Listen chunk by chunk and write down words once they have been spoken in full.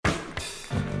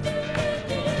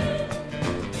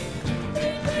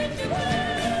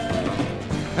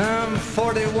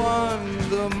41,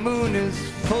 the moon is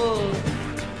full.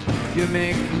 You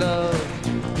make love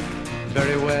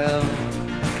very well.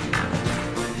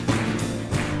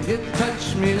 You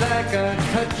touch me like I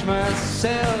touch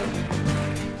myself,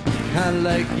 kinda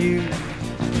like you,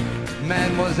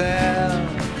 mademoiselle.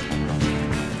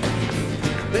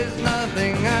 There's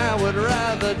nothing I would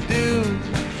rather do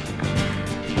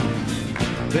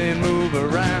than move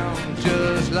around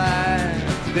just like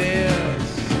this.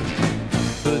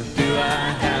 But do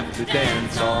I have to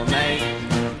dance all night?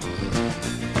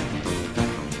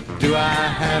 Do I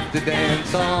have to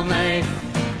dance all night?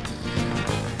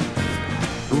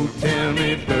 Ooh, tell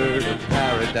me, bird of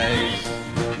paradise,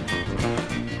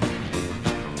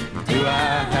 do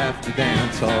I have to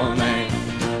dance all night?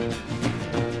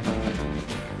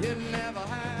 You never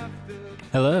have to.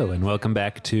 Hello, and welcome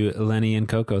back to Lenny and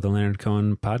Coco, the Leonard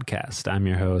Cohen podcast. I'm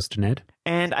your host, Ned.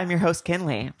 And I'm your host,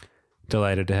 Kinley.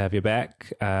 Delighted to have you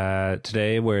back.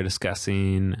 Today we're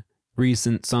discussing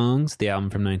recent songs, the album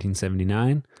from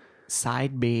 1979.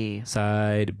 Side B.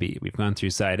 Side B. We've gone through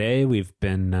side A. We've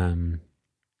been...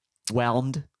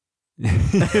 Whelmed. Yep.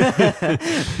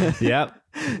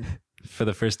 For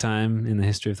the first time in the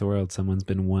history of the world, someone's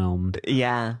been whelmed.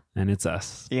 Yeah. And it's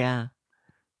us. Yeah.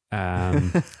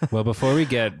 Well, before we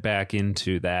get back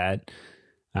into that,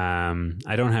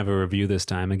 I don't have a review this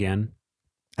time again.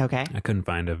 Okay. I couldn't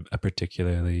find a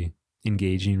particularly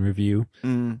engaging review,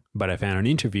 but I found an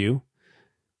interview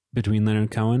between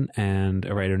Leonard Cohen and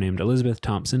a writer named Elizabeth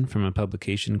Thompson from a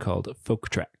publication called Folk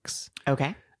Tracks.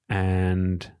 Okay.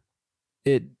 And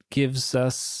it gives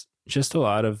us just a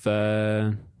lot of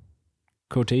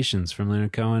quotations from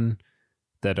Leonard Cohen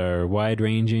that are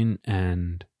wide-ranging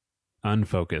and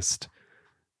unfocused,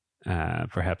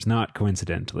 perhaps not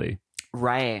coincidentally.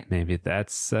 Right. Maybe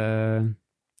that's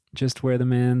just where the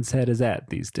man's head is at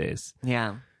these days.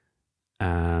 Yeah.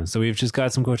 So we've just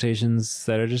got some quotations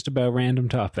that are just about random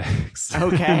topics.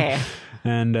 Okay.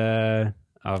 And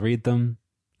I'll read them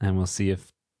and we'll see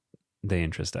if they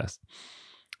interest us.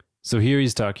 So here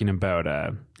he's talking about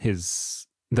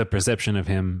the perception of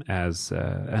him as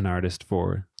an artist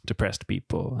for depressed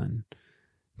people and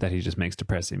that he just makes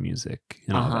depressing music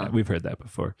and all that. We've heard that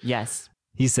before. Yes.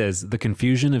 He says, the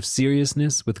confusion of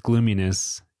seriousness with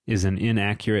gloominess is an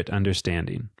inaccurate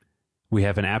understanding. We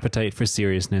have an appetite for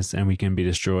seriousness and we can be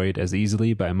destroyed as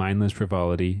easily by mindless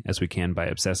frivolity as we can by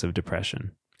obsessive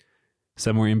depression.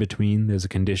 Somewhere in between, there's a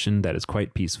condition that is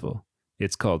quite peaceful.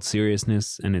 It's called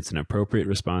seriousness, and it's an appropriate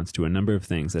response to a number of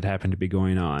things that happen to be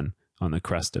going on the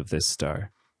crust of this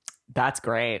star. That's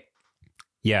great.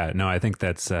 Yeah, no, I think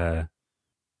that's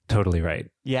totally right.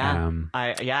 Yeah.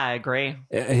 I agree.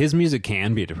 His music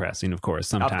can be depressing, of course.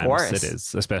 Sometimes course. it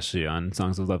is, especially on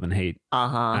Songs of Love and Hate.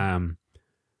 Uh-huh.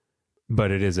 But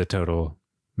it is a total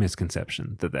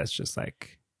misconception that that's just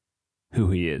like who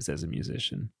he is as a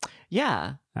musician.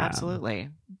 Yeah, absolutely.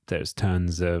 There's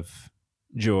tons of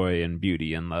joy and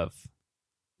beauty and love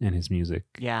in his music.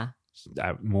 Yeah.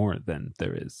 More than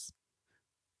there is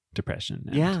depression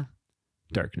and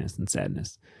darkness and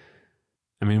sadness.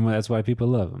 I mean, well, that's why people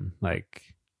love him.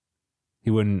 Like, he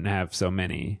wouldn't have so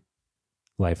many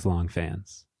lifelong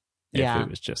fans if it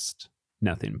was just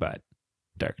nothing but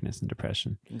darkness and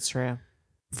depression. It's true.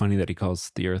 Funny that he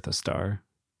calls the Earth a star,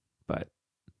 but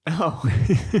oh,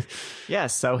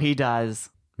 yes. So he does.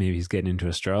 Maybe he's getting into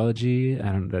astrology.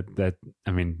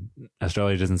 I mean,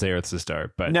 astrology doesn't say Earth's a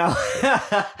star, but no,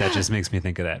 that just makes me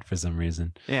think of that for some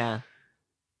reason. Yeah.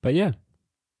 But yeah,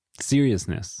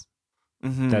 seriousness.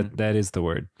 Mm-hmm. That is the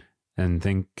word. And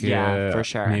think, for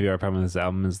sure. Maybe our problem with this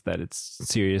album is that it's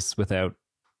serious without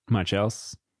much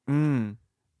else.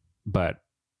 But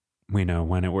we know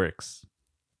when it works.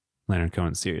 Leonard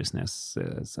Cohen's seriousness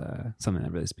is something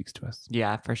that really speaks to us.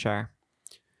 Yeah, for sure.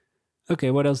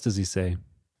 Okay, what else does he say?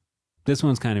 This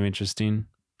one's kind of interesting,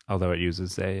 although it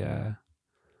uses a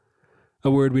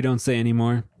word we don't say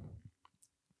anymore.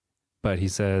 But he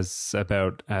says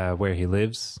about where he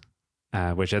lives,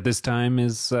 which at this time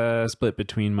is split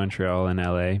between Montreal and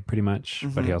LA, pretty much.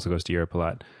 But he also goes to Europe a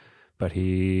lot. But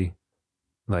he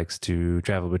likes to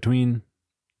travel between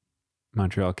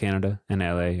Montreal, Canada, and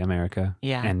LA, America,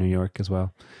 and New York as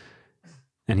well.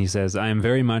 And he says, I am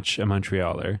very much a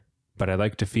Montrealer, but I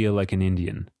like to feel like an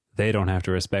Indian. They don't have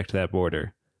to respect that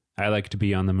border. I like to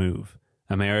be on the move.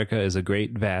 America is a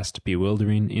great, vast,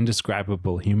 bewildering,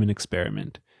 indescribable human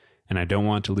experiment, and I don't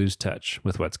want to lose touch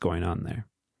with what's going on there.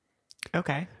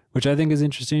 Okay. Which I think is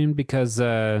interesting because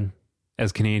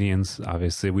as Canadians,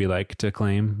 obviously, we like to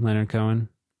claim Leonard Cohen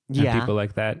and people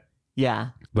like that. Yeah.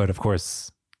 But of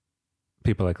course,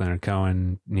 people like Leonard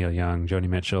Cohen, Neil Young, Joni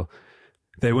Mitchell,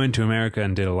 they went to America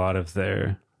and did a lot of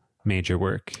their major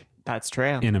work That's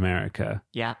true. in America,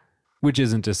 Yeah. which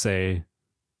isn't to say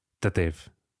that they've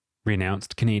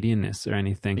renounced Canadianness or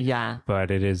anything, Yeah. but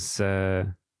it is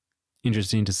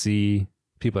interesting to see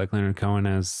people like Leonard Cohen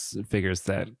as figures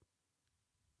that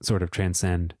sort of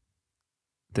transcend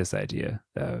this idea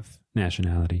of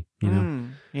nationality. You know,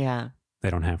 Yeah. they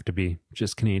don't have to be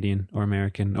just Canadian or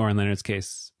American, or in Leonard's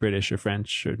case, British or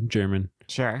French or German,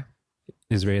 Sure.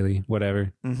 Israeli,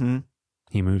 whatever. Mm-hmm.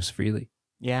 He moves freely,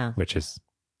 Yeah. which is,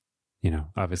 you know,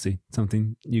 obviously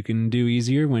something you can do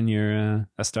easier when you're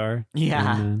a star,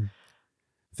 Yeah. and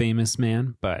a famous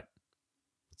man. But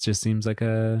it just seems like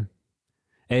a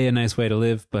nice way to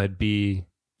live, but B,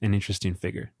 an interesting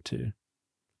figure to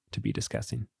be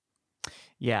discussing.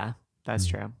 Yeah. That's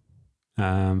true.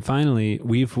 Finally,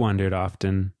 we've wondered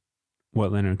often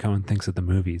what Leonard Cohen thinks of the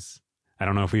movies. I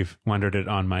don't know if we've wondered it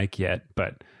on mic yet,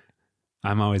 but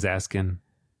I'm always asking,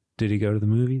 did he go to the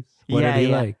movies? What did he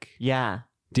like? Yeah.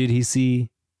 Did he see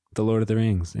The Lord of the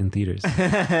Rings in theaters?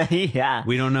 Yeah.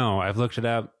 We don't know. I've looked it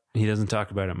up. He doesn't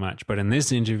talk about it much. But in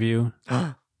this interview,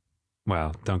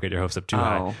 well, don't get your hopes up too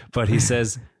high. But he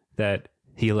says that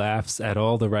he laughs at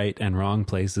all the right and wrong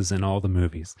places in all the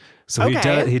movies. So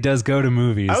he does go to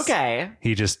movies. Okay.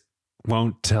 He just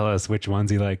won't tell us which ones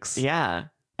he likes. Yeah.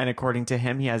 And according to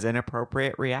him, he has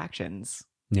inappropriate reactions.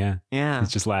 Yeah. Yeah. He's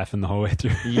just laughing the whole way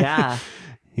through. Yeah.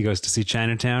 He goes to see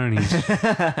Chinatown and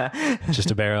he's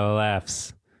just a barrel of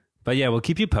laughs. But yeah, we'll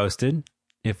keep you posted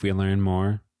if we learn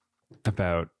more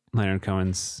about Leonard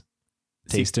Cohen's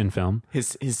taste in film.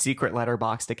 His secret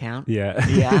letterboxd account. Yeah.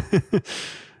 Yeah.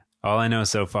 All I know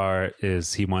so far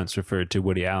is he once referred to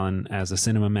Woody Allen as a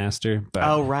cinema master, but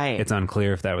Oh, right. it's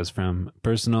unclear if that was from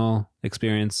personal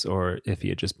experience or if he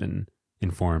had just been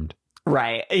informed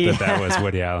Right. that was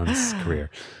Woody Allen's career.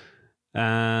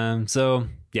 So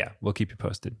yeah, we'll keep you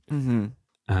posted.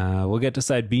 Mm-hmm. We'll get to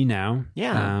side B now.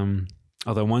 Yeah.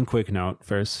 Although one quick note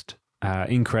first,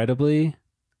 incredibly.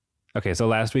 Okay. So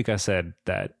last week I said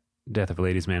that Death of a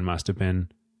Ladies Man must have been,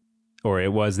 or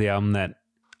it was the album that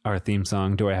our theme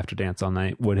song, Do I Have to Dance All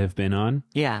Night, would have been on.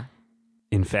 Yeah.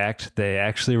 In fact, they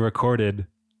actually recorded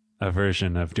a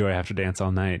version of Do I Have to Dance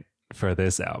All Night for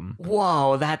this album.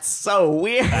 Whoa, that's so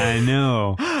weird. I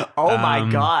know. Oh my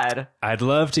God. I'd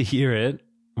love to hear it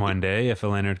one day if a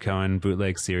Leonard Cohen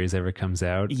bootleg series ever comes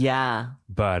out. Yeah.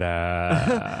 But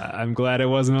I'm glad it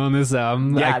wasn't on this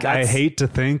album. Yeah, I hate to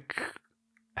think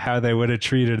how they would have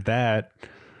treated that.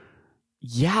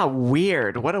 Yeah,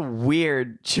 weird. What a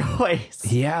weird choice.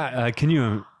 Yeah,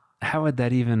 how would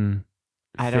that even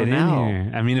I fit don't in know.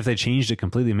 here? I mean, if they changed it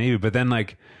completely, maybe. But then,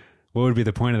 like, what would be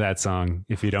the point of that song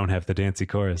if you don't have the dancey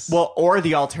chorus? Well, or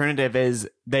the alternative is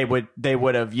they would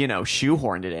have,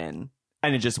 shoehorned it in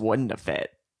and it just wouldn't have fit.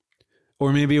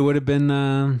 Or maybe it would have been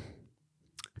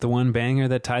the one banger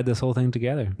that tied this whole thing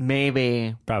together.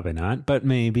 Maybe. Probably not, but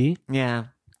maybe. Yeah.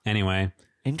 Anyway,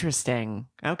 Interesting.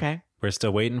 Okay. we're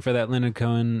still waiting for that Leonard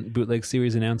Cohen bootleg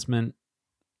series announcement.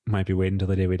 Might be waiting till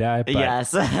the day we die, but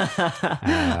Yes.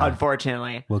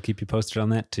 Unfortunately. we'll keep you posted on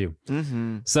that too.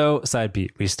 Mm-hmm. So, side B,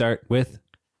 we start with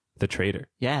The Traitor.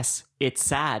 Yes. It's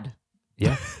sad.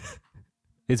 Yeah.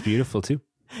 It's beautiful too.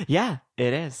 Yeah,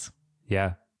 it is.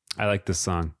 Yeah. I like this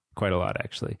song quite a lot,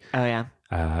 actually. Oh, yeah.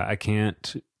 I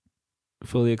can't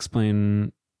fully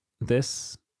explain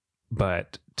this,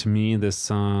 but to me, this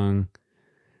song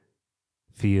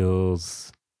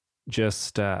feels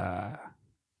just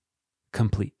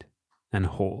complete and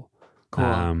whole.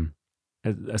 Cool.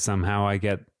 Somehow I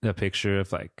get a picture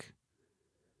of like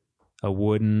a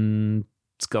wooden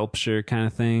sculpture kind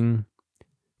of thing.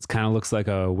 It kind of looks like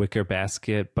a wicker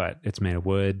basket, but it's made of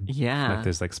wood. Yeah. Like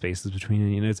there's like spaces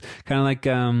between it. It's kind of like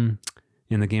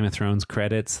in the Game of Thrones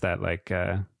credits, that like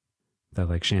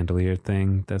chandelier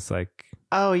thing. That's like,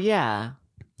 Oh, yeah.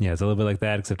 yeah, it's a little bit like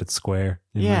that, except it's square.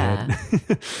 in my Yeah.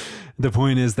 head. The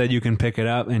point is that you can pick it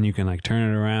up and you can like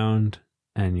turn it around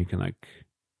and you can like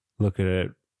look at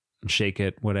it, shake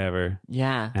it, whatever,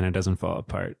 Yeah. and it doesn't fall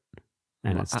apart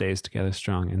and Well, it stays together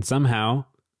strong. And somehow,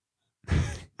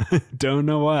 don't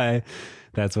know why,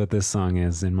 that's what this song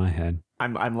is in my head.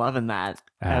 I'm loving that.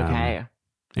 Um, Okay.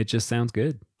 It just sounds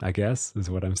good, I guess, is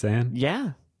what I'm saying.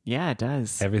 Yeah. Yeah, it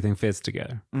does. Everything fits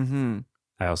together. Mm-hmm.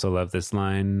 I also love this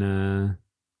line,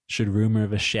 should rumor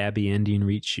of a shabby ending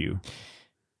reach you,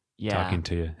 Yeah. talking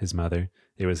to his mother.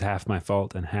 It was half my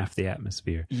fault and half the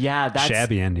atmosphere. Yeah, that's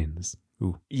Shabby endings.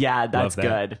 Ooh, Yeah, that's that.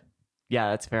 good. Yeah,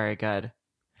 that's very good.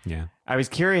 yeah. I was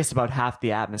curious about half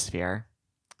the atmosphere,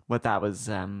 what that was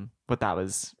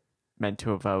meant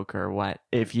to evoke, or what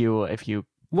if you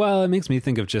Well, it makes me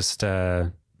think of just this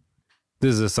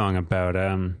is a song about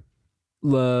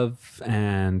love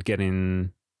and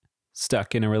getting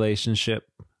stuck in a relationship,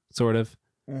 sort of.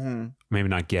 Mm-hmm. Maybe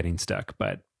not getting stuck,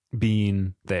 but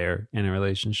being there in a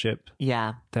relationship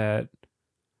Yeah. that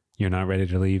you're not ready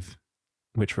to leave,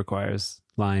 which requires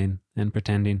lying and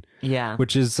pretending, Yeah.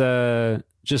 which is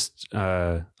just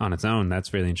on its own.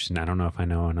 That's really interesting. I don't know if I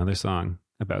know another song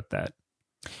about that.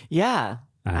 Yeah.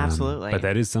 Absolutely. But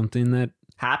that is something that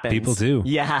happens. people do.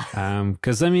 Yeah.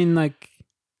 Because I mean, like,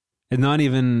 it's not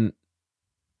even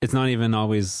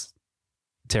always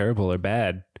terrible or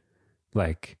bad.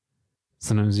 Like,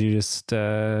 sometimes you just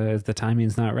the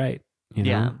timing's not right, you know?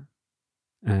 Yeah.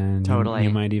 And Totally. you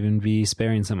might even be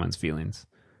sparing someone's feelings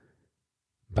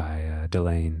by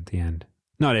delaying the end.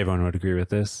 Not everyone would agree with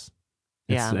this.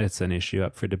 It's an issue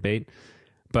up for debate.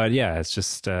 But yeah, it's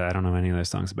just I don't know any other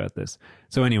songs about this.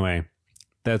 So anyway,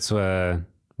 that's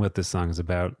what this song is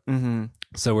about. Mm-hmm.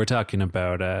 So we're talking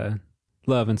about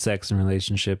love and sex and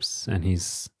relationships, and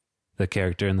the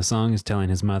character in the song is telling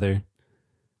his mother,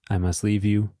 "I must leave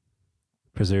you.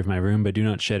 Preserve my room, but do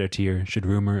not shed a tear. Should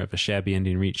rumor of a shabby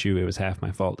ending reach you, it was half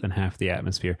my fault and half the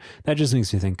atmosphere." That just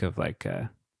makes me think of like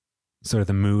sort of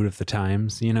the mood of the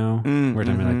times, you know? We're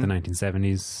talking about like the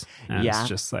 1970s. And Yeah. it's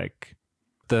just like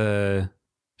the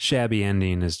shabby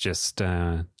ending is just,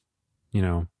 you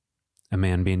know, a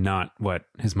man being not what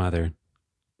his mother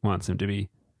wants him to be.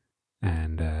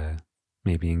 And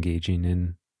maybe engaging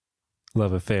in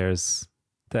love affairs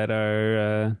that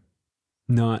are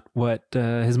not what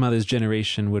his mother's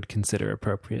generation would consider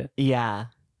appropriate. Yeah.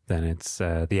 Then it's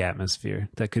the atmosphere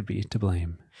that could be to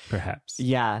blame, perhaps.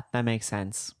 Yeah, that makes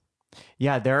sense.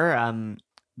 Yeah, there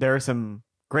are some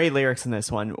great lyrics in this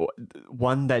one.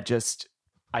 One that just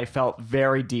I felt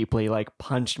very deeply like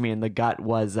punched me in the gut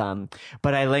was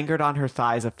but I lingered on her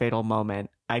thighs a fatal moment.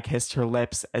 I kissed her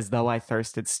lips as though I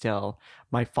thirsted still.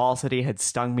 My falsity had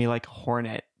stung me like a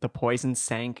hornet. The poison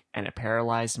sank and it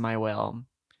paralyzed my will.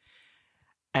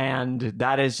 And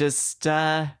that is just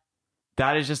a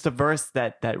verse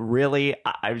that really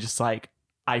I'm just like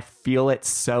I feel it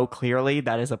so clearly.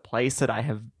 That is a place that I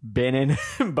have been in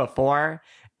before,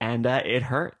 and it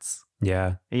hurts.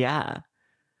 Yeah. Yeah.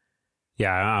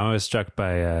 Yeah, I was struck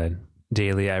by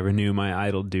daily I renew my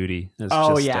idle duty. It's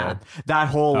Oh just yeah, that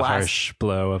whole a last harsh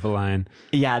blow of a line.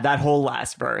 yeah, that whole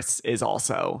last verse is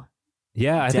also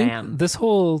Yeah, I Damn. think this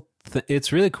whole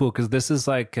it's really cool because this is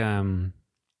like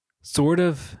sort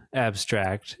of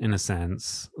abstract in a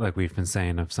sense, like we've been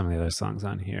saying of some of the other songs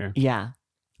on here. yeah,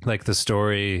 Like the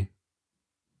story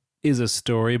is a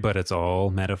story, but it's all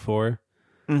metaphor.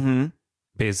 mm-hmm,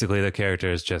 Basically, the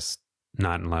character is just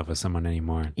not in love with someone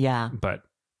anymore, yeah, but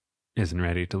isn't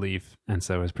ready to leave, and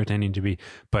so is pretending to be.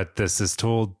 But this is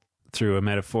told through a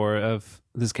metaphor of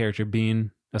this character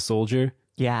being a soldier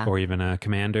yeah, or even a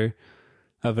commander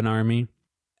of an army.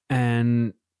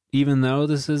 And even though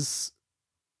this is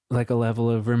like a level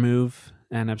of remove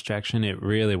and abstraction, it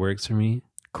really works for me.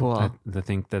 cool, I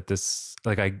think that this,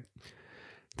 like,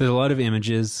 there's a lot of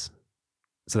images,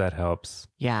 so that helps.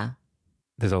 yeah,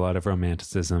 There's a lot of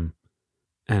romanticism,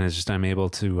 and it's just I'm able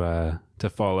to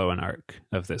follow an arc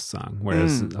of this song.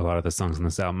 Whereas a lot of the songs on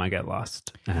this album, I get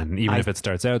lost, and even if it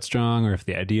starts out strong or if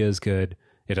the idea is good,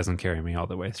 it doesn't carry me all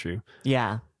the way through.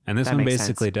 yeah, And this That one makes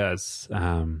basically does.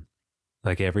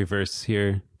 Like every verse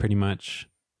here, pretty much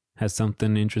has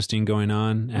something interesting going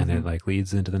on, and it like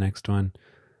leads into the next one.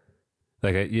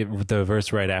 Like the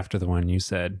verse right after the one you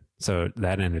said, so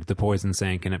that ended. The poison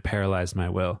sank and it paralyzed my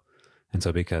will. And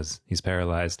so because he's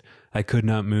paralyzed, I could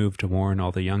not move to warn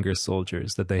all the younger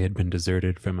soldiers that they had been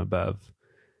deserted from above.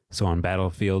 So on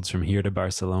battlefields from here to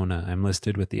Barcelona, I'm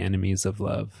listed with the enemies of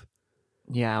love.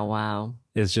 yeah. Wow.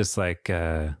 It's just like,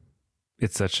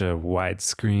 it's such a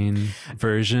widescreen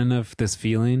version of this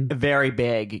feeling. Very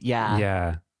big. Yeah.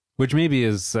 Yeah. Which maybe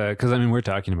is, because I mean, we're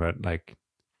talking about like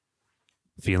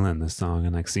feeling this song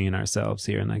and like seeing ourselves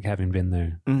here and like having been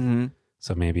there. Mm-hmm.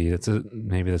 So maybe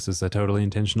this is a totally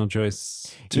intentional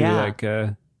choice to Yeah. like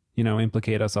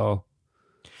implicate us all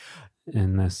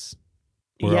in this.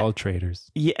 We're Yeah. all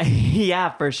traitors. Yeah. Yeah.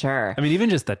 For sure. I mean, even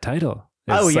just that title.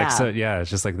 Oh, It's yeah. Like, so, yeah. It's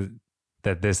just like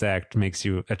that this act makes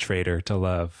you a traitor to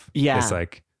love. Yeah. It's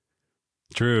like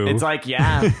true. It's like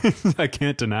yeah, I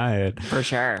can't deny it. for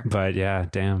sure. But yeah,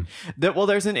 damn. Well,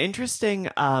 there's an interesting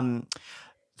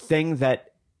thing that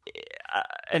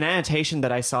an annotation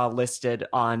that I saw listed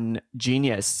on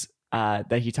Genius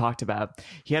that he talked about.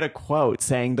 He had a quote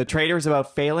saying, "The traitor is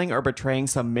about failing or betraying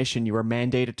some mission you were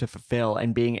mandated to fulfill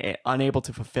and being unable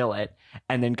to fulfill it,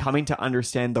 and then coming to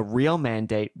understand the real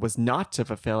mandate was not to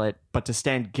fulfill it, but to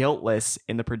stand guiltless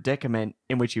in the predicament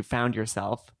in which you found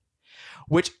yourself."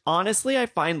 Which honestly I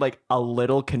find like a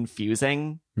little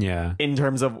confusing Yeah. in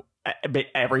terms of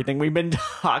everything we've been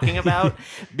talking about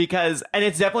because, and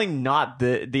it's definitely not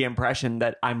the impression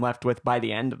that I'm left with by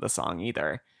the end of the song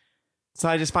either. So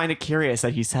I just find it curious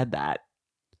that he said that.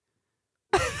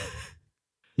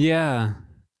 Yeah.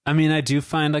 I mean, I do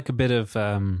find like a bit of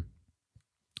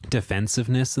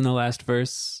defensiveness in the last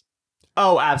verse.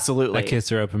 Oh, absolutely. I kiss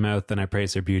her open mouth and I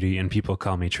praise her beauty and people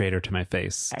call me traitor to my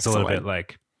face. It's a little bit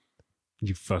like,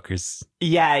 you fuckers.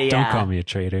 Yeah. Don't call me a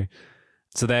traitor.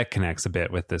 So that connects a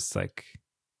bit with this like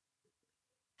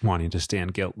wanting to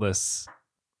stand guiltless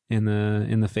in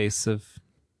the face of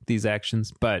these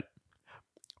actions. But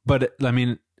I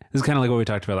mean, this is kind of like what we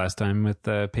talked about last time with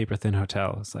the Paper Thin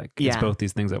Hotel. It's like, it's both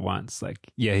these things at once. Like,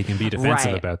 yeah, he can be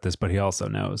defensive about this, but he also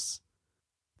knows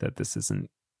that this isn't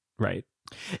right.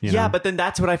 You know? But then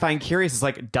that's what I find curious is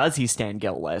like, does he stand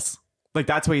guiltless? Like,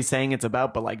 that's what he's saying it's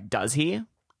about, but like, does he?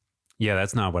 Yeah,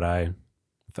 that's not what I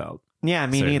felt. Yeah,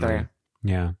 me Certainly. neither.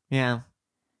 Yeah. Yeah.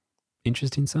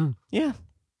 Interesting song. Yeah.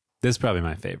 This is probably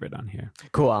my favorite on here.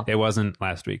 Cool. It wasn't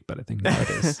last week, but I think now it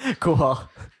is. Cool.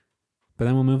 But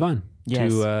then we'll move on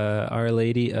Yes. to Our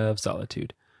Lady of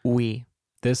Solitude.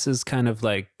 This is kind of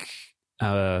like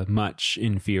a much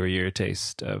inferior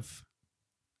taste of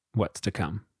what's to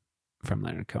come from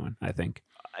Leonard Cohen, I think.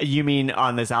 You mean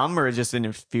on this album or just in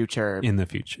the future? In the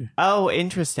future, Oh,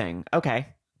 interesting. Okay.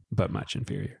 but much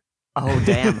inferior. Oh,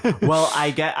 damn. Well, I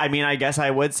guess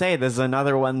I would say this is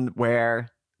another one where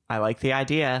I like the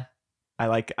idea. I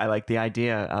like the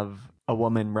idea of a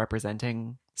woman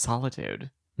representing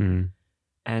solitude. Mm.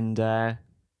 And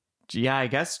yeah, I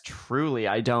guess truly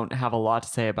I don't have a lot to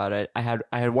say about it. I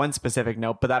had one specific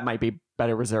note, but that might be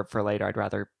better reserved for later. I'd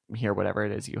rather hear whatever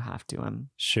it is you have to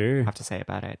Sure. say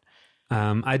about it.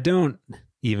 I don't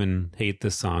even hate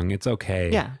this song. It's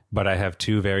okay. Yeah. But I have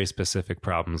two very specific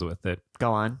problems with it.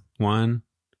 Go on. One,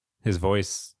 his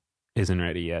voice isn't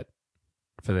ready yet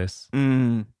for this.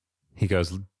 Mm. He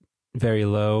goes very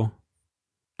low,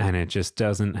 and it just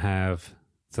doesn't have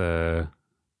the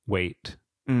weight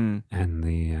Mm. and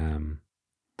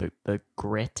The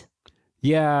grit.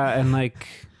 yeah, and like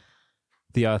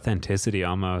the authenticity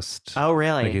almost. Oh,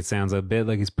 really? Like it sounds a bit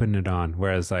like he's putting it on.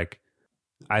 Whereas like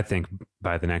I think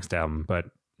by the next album, but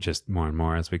just more and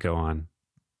more as we go on,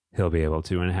 he'll be able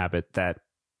to inhabit that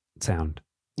sound.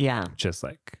 Yeah. Just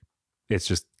like it's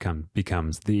just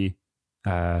becomes the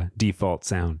default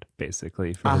sound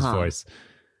basically for his voice.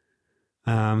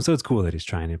 So it's cool that he's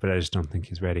trying it, but I just don't think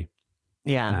he's ready.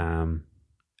 Yeah.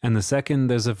 And the second,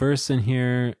 there's a verse in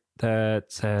here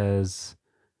that says,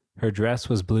 her dress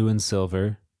was blue and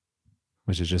silver,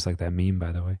 which is just like that meme,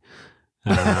 by the way.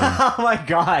 Oh my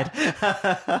God.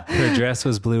 Her dress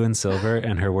was blue and silver,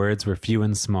 and her words were few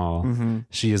and small. Mm-hmm.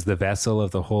 She is the vessel of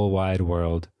the whole wide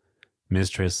world,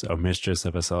 mistress, oh mistress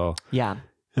of us all. Yeah.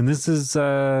 And this is,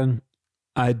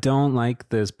 I don't like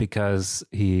this because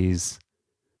he's,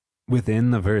 within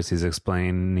the verse, he's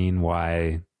explaining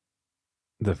why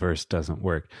the verse doesn't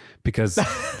work. Because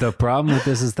the problem with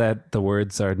this is that the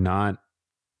words are not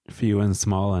few and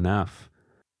small enough.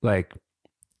 Like,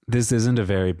 this isn't a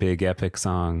very big epic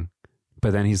song,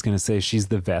 but then he's going to say she's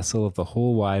the vessel of the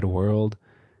whole wide world,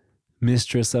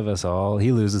 mistress of us all.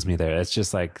 He loses me there. It's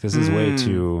just like, this is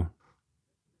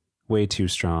way too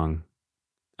strong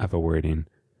of a wording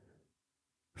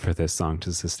for this song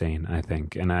to sustain, I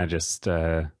think. And I just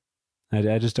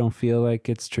don't feel like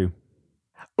it's true.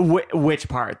 Which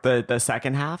part? The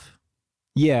second half?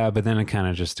 Yeah, but then it kind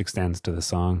of just extends to the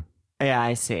song. Yeah,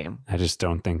 I see. I just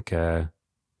don't think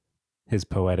his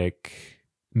poetic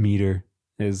meter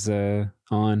is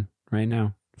on right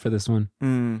now for this one.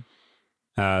 Mm.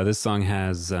 This song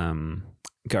has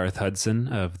Garth Hudson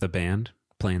of the band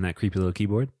playing that creepy little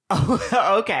keyboard.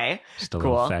 Oh, okay. Just a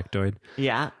Cool. little factoid.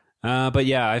 Yeah. But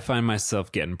yeah, I find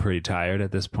myself getting pretty tired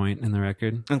at this point in the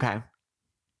record. Okay.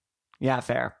 Yeah,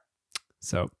 fair.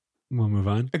 So we'll move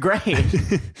on. Great.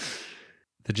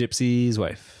 The Gypsy's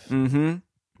Wife. Mm-hmm.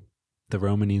 The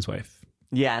Romanie's Wife.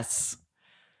 Yes.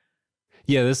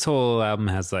 Yeah, this whole album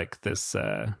has like this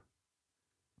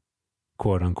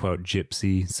quote unquote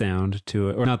gypsy sound to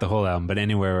it. Or not the whole album, but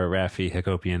anywhere where Rafi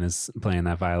Hakopian is playing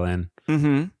that violin.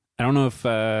 Mm-hmm. I don't know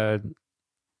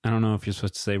if you're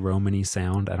supposed to say Romany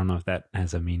sound. I don't know if that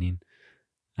has a meaning.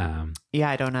 Yeah,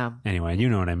 I don't know. Anyway, you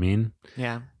know what I mean.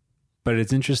 Yeah. But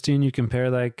it's interesting. You compare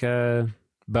like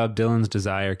Bob Dylan's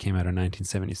Desire came out in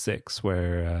 1976,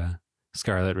 where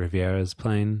Scarlett Riviera is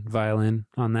playing violin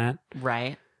on that.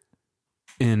 Right.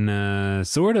 In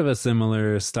sort of a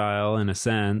similar style in a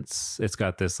sense. It's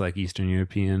got this like Eastern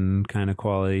European kind of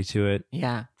quality to it.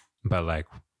 Yeah. But like,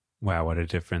 wow, what a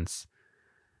difference.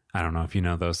 I don't know if you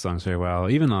know those songs very well.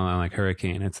 Even on like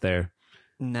Hurricane, it's there.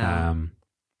 No.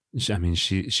 I mean,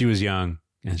 she was young,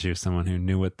 and she was someone who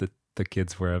knew what the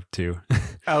kids were up to.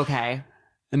 Okay.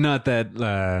 And not that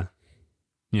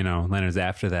Leonard's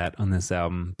after that on this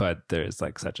album, but there's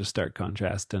like such a stark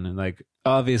contrast, and like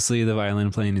obviously the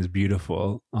violin playing is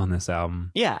beautiful on this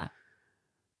album, Yeah.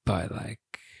 but like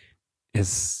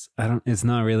it's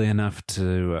not really enough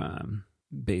to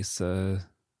base a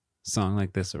song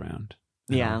like this around.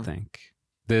 I don't think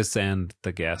this and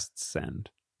the guests, and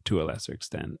to a lesser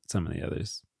extent some of the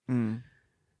others.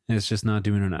 It's just not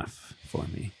doing enough for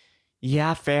me.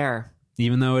 Yeah, fair.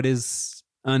 Even though it is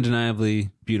undeniably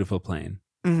beautiful playing.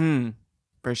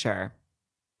 For sure.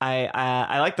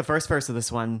 I like the first verse of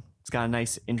this one. It's got a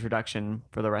nice introduction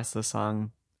for the rest of the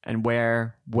song. And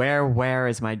where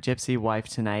is my gypsy wife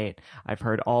tonight? I've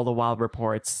heard all the wild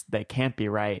reports, they can't be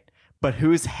right. But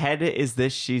whose head is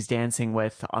this she's dancing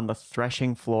with on the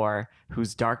threshing floor,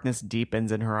 whose darkness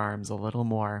deepens in her arms a little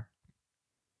more?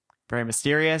 Very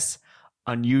mysterious,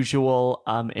 unusual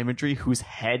imagery. Whose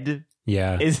head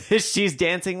is this she's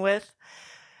dancing with?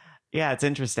 Yeah, it's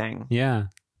interesting. Yeah.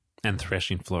 And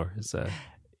threshing floor is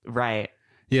right.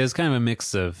 Yeah, it's kind of a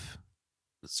mix of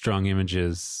strong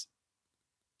images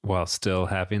while still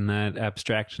having that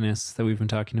abstractness that we've been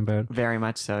talking about. Very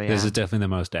much so, yeah. This is definitely the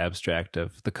most abstract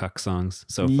of the Cuck songs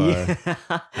so far.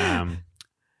 Yeah.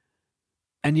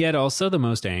 And yet also the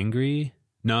most angry,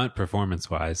 not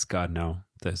performance-wise. God, no.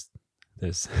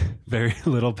 There's very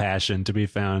little passion to be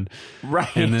found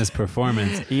in this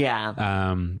performance.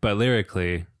 Yeah. But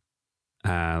lyrically,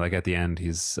 like at the end,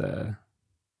 he's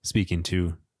speaking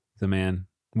to the man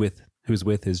who's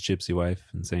with his gypsy wife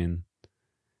and saying,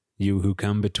 "You who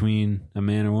come between a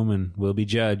man or woman will be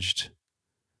judged."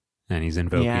 And he's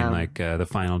invoking like the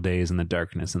final days and the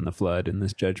darkness and the flood in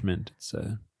this judgment.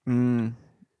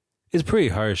 It's pretty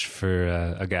harsh for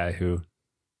a guy who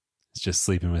is just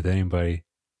sleeping with anybody.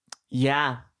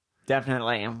 Yeah,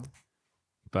 definitely.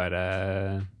 But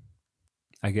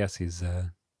I guess he's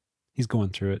going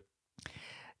through it.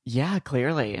 Yeah,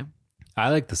 clearly. I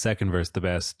like the second verse the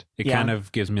best. It kind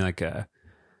of gives me like a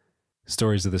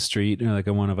Stories of the Street, or like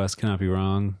a One of Us Cannot Be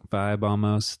Wrong vibe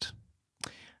almost.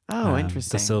 Oh,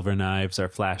 interesting. The silver knives are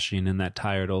flashing in that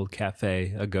tired old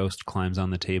cafe. A ghost climbs on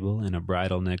the table in a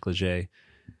bridal negligee.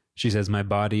 She says, "My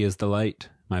body is the light.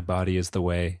 My body is the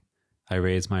way. I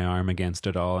raise my arm against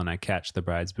it all and I catch the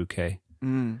bride's bouquet."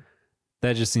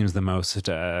 That just seems the most, it's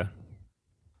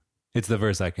the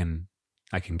verse I can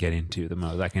get into the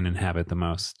most. I can inhabit the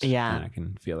most. Yeah. And I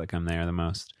can feel like I'm there the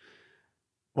most.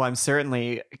 Well, I'm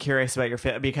certainly curious about your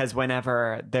fit, because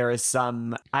whenever there is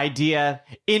some idea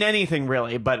in anything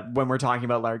really, but when we're talking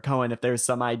about Leonard Cohen, if there's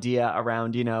some idea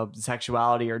around,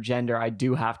 sexuality or gender, I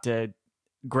do have to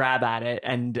grab at it.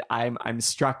 And I'm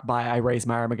struck by, I raise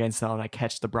my arm against it and I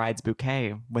catch the bride's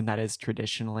bouquet, when that is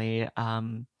traditionally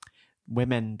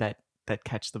women that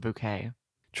catch the bouquet.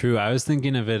 True. I was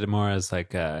thinking of it more as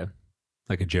like a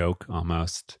joke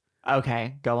almost.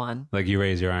 Okay, go on. Like you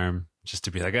raise your arm just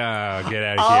to be like, "Oh, get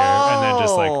out of here," and then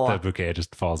just like the bouquet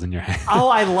just falls in your hand. Oh,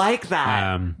 I like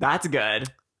that. That's good.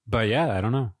 But yeah, I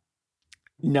don't know.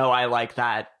 No, I like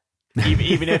that.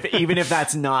 Even if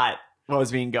that's not what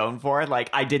was being going for, like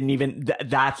I didn't even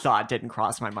that thought didn't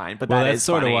cross my mind. But that's is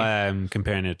sort funny. of why I'm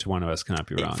comparing it to One of Us Cannot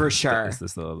Be Wrong. For sure, it's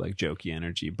this little like jokey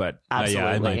energy. But absolutely,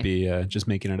 I might be just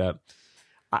making it up.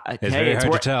 It's hey, very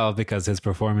hard to tell because his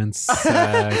performance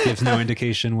gives no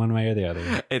indication one way or the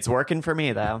other. It's working for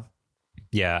me though.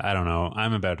 Yeah, I don't know.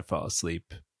 I'm about to fall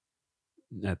asleep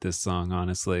at this song,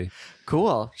 honestly.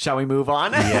 Cool. Shall we move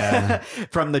on? Yeah.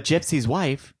 From the gypsy's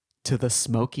wife to the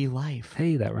smoky life.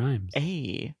 Hey, that rhymes.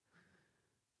 Hey.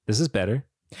 This is better.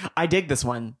 I dig this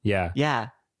one. Yeah. Yeah.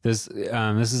 This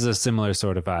is a similar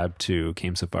sort of vibe to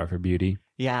Came So Far for Beauty.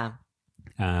 Yeah.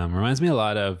 Reminds me a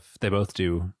lot of, they both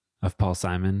do, of Paul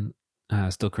Simon,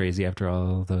 Still Crazy after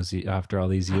all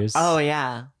these years. Oh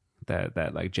yeah.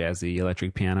 That like jazzy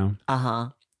electric piano. Uh-huh.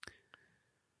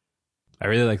 I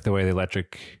really like the way the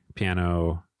electric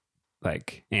piano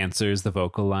like answers the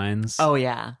vocal lines. Oh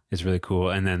yeah. It's really cool.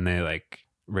 And then they like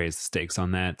raise the stakes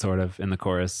on that sort of in the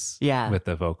chorus. Yeah. With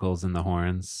the vocals and the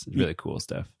horns. Really cool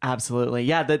stuff. Absolutely.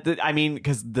 Yeah. I mean,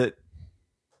 because the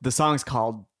song's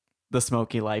called The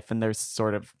Smoky Life, and there's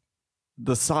sort of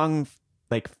the song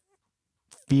like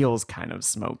feels kind of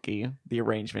smoky, the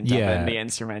arrangement of it and the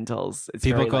instrumentals. It's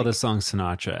people call like, this song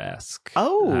Sinatra-esque.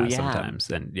 Oh, yeah. Sometimes.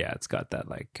 And yeah, it's got that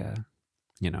like,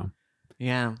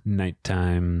 yeah,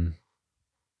 nighttime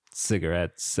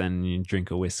cigarettes and you drink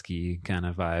a whiskey kind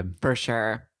of vibe. For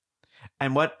sure.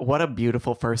 And what a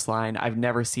beautiful first line. I've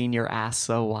never seen your ass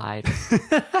so wide.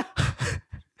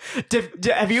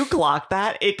 Have you clocked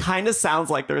that? It kind of sounds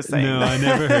like they're saying No, that. I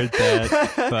never heard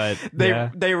that.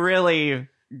 But they really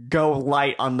go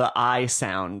light on the I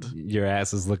sound. your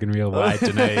ass is looking real wide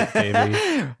tonight,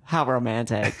 baby. How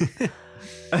romantic.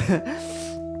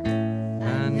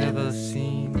 I never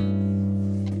seen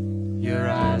your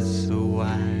eyes so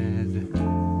wide.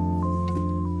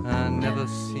 I never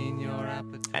seen your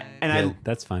appetite. And Yeah,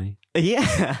 that's funny.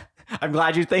 yeah, I'm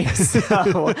glad you think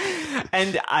so.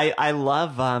 And I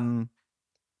love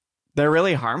they're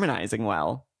really harmonizing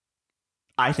well.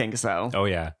 I think so. Oh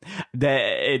yeah,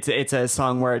 It's a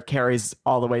song where it carries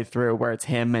all the way through, where it's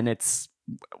him and it's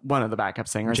one of the backup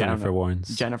singers, I don't Jennifer know.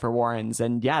 Warnes. Jennifer Warnes,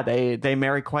 and yeah, they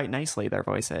marry quite nicely, their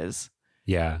voices.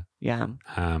 Yeah. Yeah.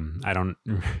 I don't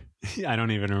I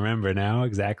don't even remember now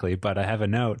exactly, but I have a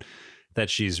note that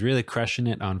she's really crushing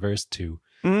it on verse 2.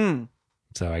 Mm.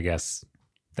 So I guess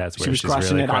that's where She was she's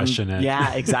crushing really it crushing on. it.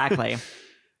 Yeah, exactly.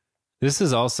 This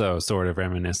is also sort of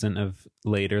reminiscent of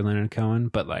later Leonard Cohen,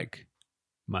 but like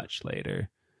much later.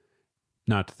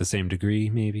 Not to the same degree,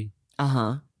 maybe,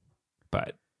 Uh-huh.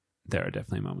 but there are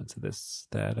definitely moments of this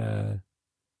that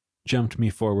jumped me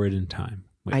forward in time.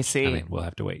 Which, I see. I mean, we'll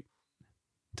have to wait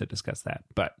to discuss that.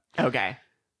 But Okay.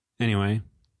 anyway,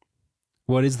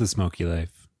 what is the Smoky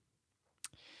Life?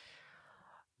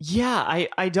 Yeah,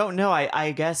 I don't know.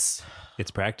 I guess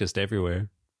It's practiced everywhere.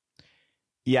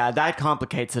 yeah, that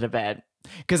complicates it a bit.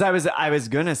 Because I was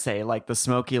gonna say, like, the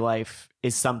Smoky Life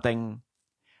is something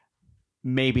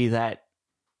maybe that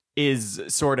is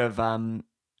sort of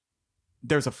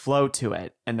there's a flow to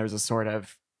it, and there's a sort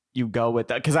of, you go with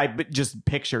that, because just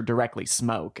picture directly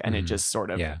smoke, and it Mhm. just sort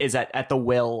of Yeah. is at the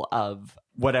will of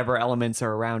whatever elements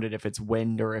are around it, if it's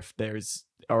wind or if there's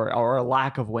or a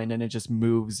lack of wind, and it just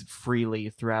moves freely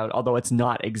throughout, although it's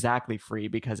not exactly free,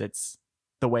 because it's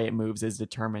the way it moves is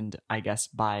determined, I guess,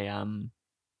 by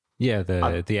Yeah,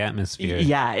 the atmosphere.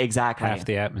 yeah, exactly. Half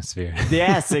the atmosphere.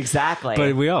 Yes, exactly.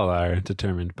 But we all are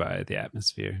determined by the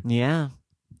atmosphere. Yeah.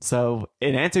 So,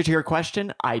 in answer to your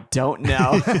question, I don't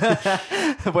know.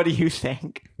 What do you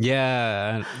think?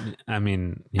 Yeah, I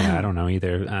mean, yeah, I don't know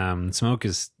either. Smoke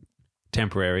is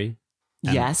temporary.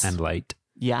 Yes. And light.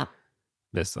 Yeah.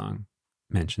 This song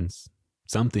mentions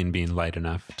something being light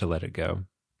enough to let it go.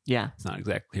 Yeah. It's not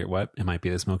exactly clear what. It might be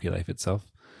the Smoky Life itself.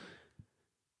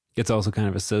 It's also kind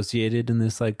of associated in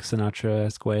this like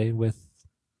Sinatra-esque way with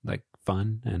like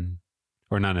fun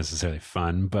or not necessarily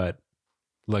fun, but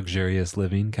luxurious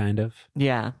living, kind of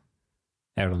Yeah.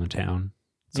 out on the town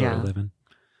sort Yeah. of living.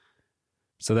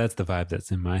 So that's the vibe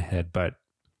that's in my head, but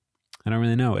I don't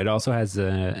really know. It also has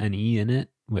an E in it,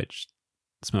 which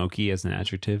Smoky as an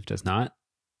adjective does not.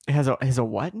 It has a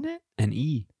what in it? An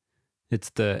E. It's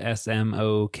the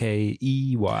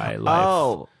SMOKEY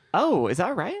life. Oh, is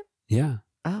that right? Yeah.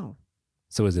 Oh,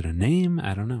 So is it a name?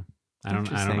 I don't know. I don't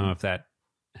Interesting. know if that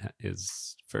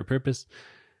is for a purpose.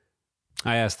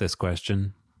 I asked this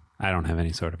question. I don't have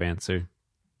any sort of answer.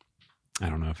 I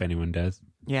don't know if anyone does.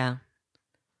 yeah.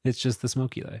 It's just the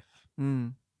Smoky Life.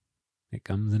 Mm. It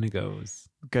comes and it goes.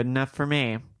 Good enough for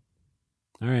me.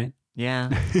 All right. Yeah.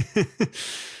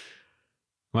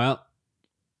 Well,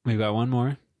 we've got one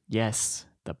more. Yes.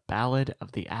 The Ballad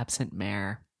of the Absent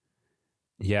Mayor.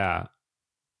 Yeah.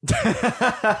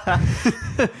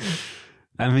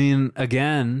 I mean,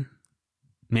 again,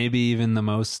 maybe even the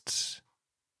most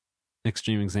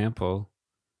extreme example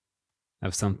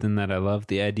of something that I love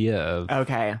the idea of,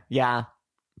 Okay. Yeah.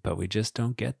 but we just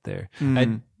don't get there.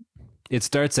 Mm. It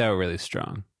starts out really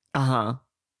strong. Uh-huh.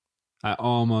 I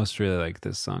almost really like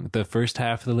this song. The first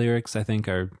half of the lyrics, I think,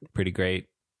 are pretty great.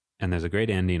 And there's a great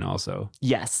ending also.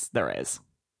 Yes, there is.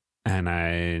 And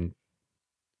I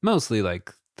mostly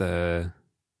like the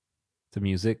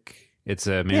music. It's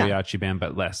a mariachi band,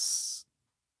 but less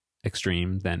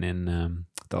extreme than in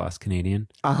The Lost Canadian.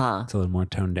 Uh-huh. It's a little more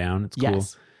toned down. It's cool.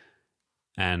 Yes.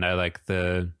 And I like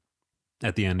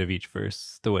at the end of each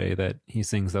verse, the way that he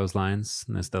sings those lines.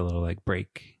 And there's the little like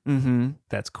break. Mm-hmm.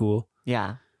 That's cool.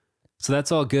 Yeah. So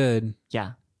that's all good.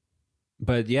 Yeah.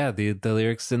 But yeah, the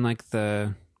lyrics in like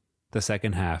the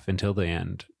second half until the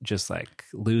end just like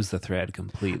lose the thread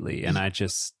completely. And I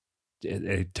just,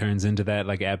 it turns into that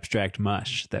like abstract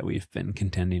mush that we've been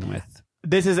contending with.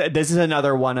 This is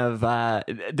another one of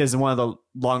this is one of the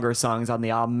longer songs on the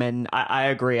album, and I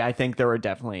agree. I think there were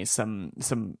definitely some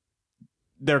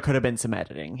there could have been some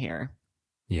editing here.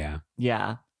 Yeah.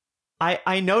 Yeah.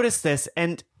 I noticed this,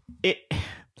 and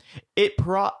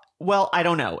well, I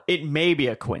don't know. It may be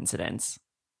a coincidence,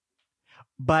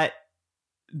 but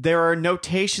there are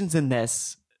notations in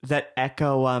this that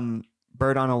echo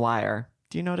Bird on a Wire.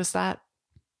 Do you notice that?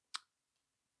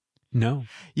 No.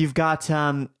 You've got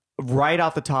right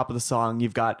off the top of the song,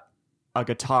 you've got a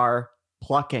guitar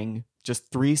plucking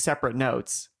just 3 separate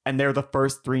notes, and they're the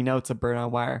first 3 notes of Bird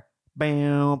on Wire.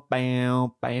 Bow,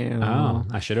 bow, bow. Oh,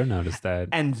 I should have noticed that.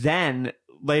 And then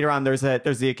later on, there's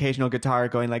the occasional guitar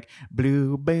going like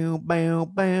blue, bow, bow,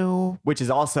 bow, which is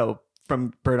also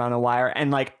from Bird on a Wire. And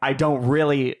like, I don't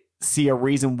really see a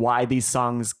reason why these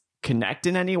songs connect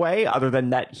in any way other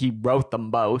than that he wrote them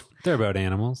both. They're about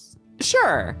animals.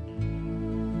 Sure.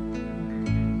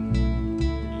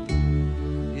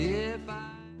 If I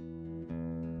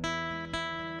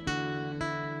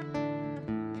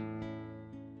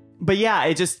But yeah,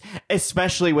 it just,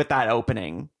 especially with that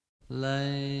opening.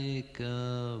 like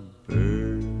a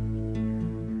bird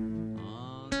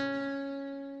on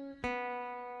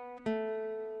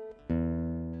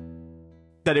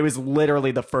That it was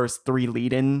literally the first 3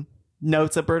 lead-in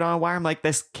notes of Bird on a Wire. I'm like,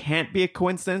 this can't be a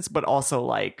coincidence, but also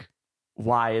like,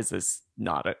 why is this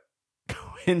not a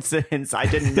coincidence? I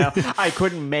didn't know. I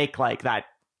couldn't make like that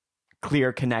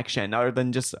clear connection other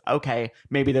than just, okay,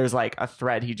 maybe there's like a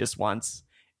thread he just wants.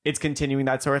 It's continuing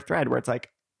that sort of thread where it's like,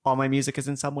 all my music is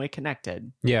in some way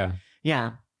connected. Yeah,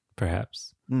 Yeah.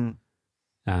 perhaps. Mm.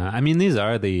 I mean, these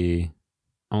are the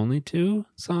only 2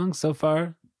 songs so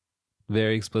far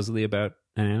very explicitly about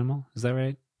an animal. Is that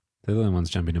right? They're the only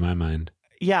ones jumping to my mind.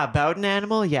 Yeah, about an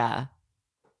animal. Yeah.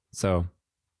 So,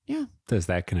 Yeah. there's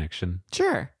that connection.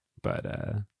 Sure. But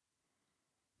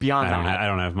Beyond that. I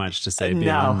don't have much to say No.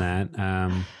 beyond that.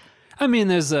 I mean,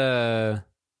 there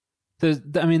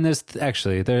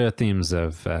are themes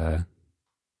of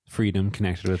freedom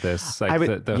connected with this, like I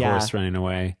would- the yeah. horse running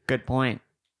away. Good point.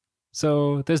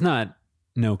 So there's not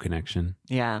no connection,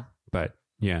 Yeah. but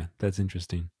yeah, that's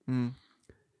interesting. Mm.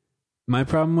 My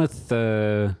problem with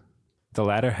the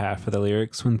latter half of the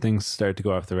lyrics, when things start to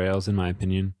go off the rails, in my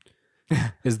opinion,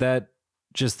 is that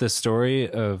just the story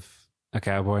of a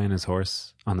cowboy and his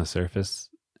horse on the surface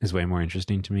is way more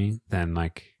interesting to me than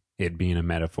like it being a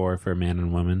metaphor for a man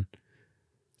and woman,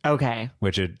 Okay.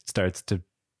 which it starts to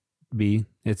be,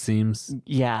 it seems.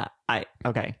 Yeah.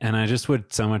 Okay. And I just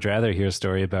would so much rather hear a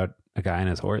story about a guy and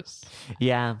his horse.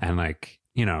 Yeah. And like,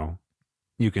 you know,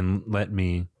 you can let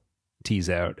me tease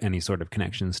out any sort of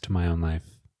connections to my own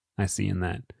life I see in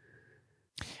that.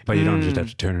 But you don't just have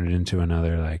to turn it into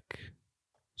another like,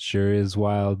 sure is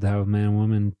wild how man and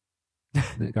woman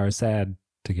are sad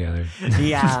together.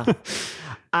 Yeah.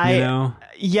 You know?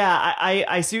 Yeah,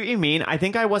 I see what you mean. I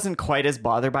think I wasn't quite as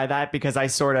bothered by that because I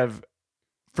sort of,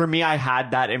 for me, I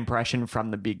had that impression from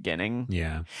the beginning.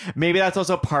 Yeah. Maybe that's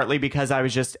also partly because I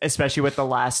was just, especially with the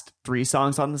last 3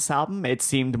 songs on this album, it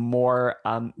seemed more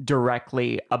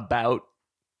directly about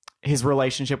his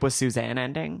relationship with Suzanne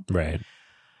ending. Right.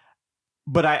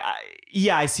 But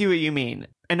I see what you mean.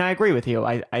 And I agree with you.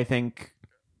 I think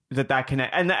that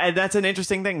connect, and that's an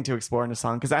interesting thing to explore in a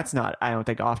song because that's not, I don't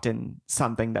think, often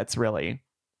something that's really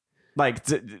like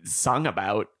sung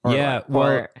about. Yeah,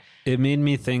 well, it made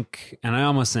me think, and I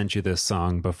almost sent you this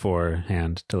song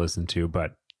beforehand to listen to,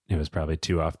 but it was probably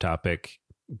too off topic.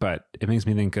 But it makes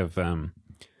me think of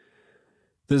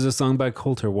there's a song by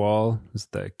Coulter Wall, who's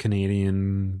the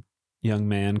Canadian young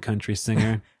man country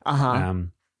singer,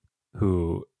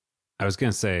 who I was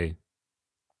gonna say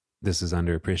this is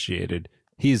underappreciated.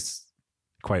 He's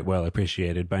quite well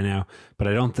appreciated by now, but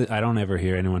I don't ever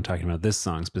hear anyone talking about this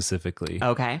song specifically.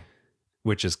 Okay.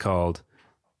 Which is called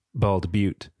Bald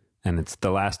Butte, and it's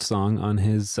the last song on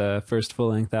his first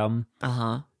full-length album,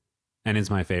 and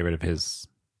it's my favorite of his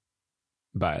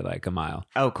by like a mile.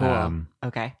 Oh, cool.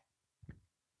 Okay.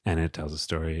 And it tells a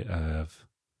story of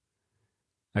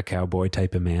a cowboy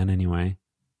type of man anyway,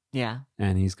 Yeah.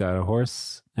 and he's got a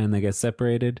horse and they get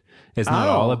separated. It's not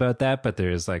all Oh. about that, but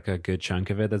there's like a good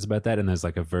chunk of it that's about that, and there's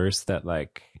like a verse that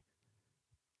like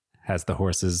has the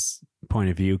horse's point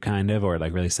of view kind of, or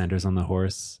like really centers on the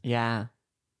horse Yeah.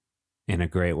 in a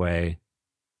great way.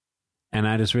 And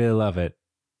I just really love it.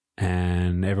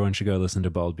 And everyone should go listen to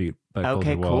Bald Butte by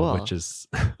Okay, Coulter Wall, cool. which is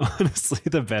honestly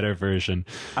the better version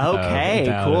Okay, of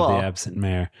Ballad cool. of the Absent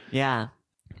Mayor. Yeah.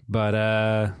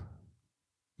 But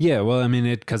yeah, well, I mean,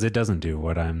 because it doesn't do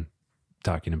what I'm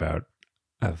talking about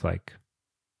of like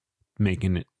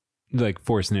making it, like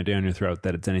forcing it down your throat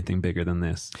that it's anything bigger than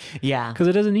this. Yeah. Because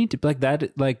it doesn't need to, like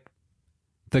that, like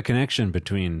the connection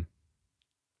between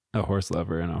a horse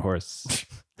lover and a horse.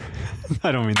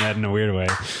 I don't mean that in a weird way.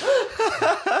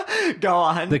 Go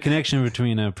on. The connection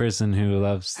between a person who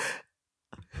loves,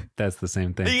 that's the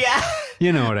same thing. Yeah.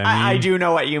 You know what I mean? I do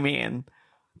know what you mean.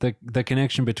 The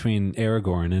connection between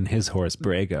Aragorn and his horse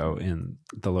Brago in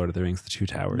The Lord of the Rings: The Two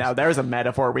Towers. Now there's a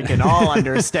metaphor we can all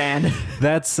understand.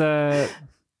 That's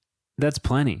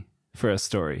plenty for a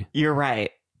story. You're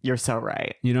right. You're so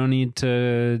right. You don't need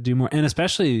to do more. And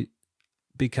especially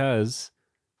because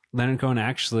Leonard Cohen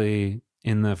actually,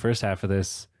 in the first half of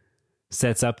this,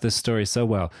 sets up this story so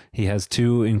well. He has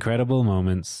two incredible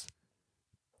moments,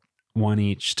 one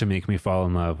each, to make me fall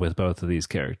in love with both of these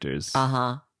characters.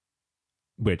 Uh-huh.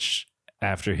 Which,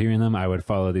 after hearing them, I would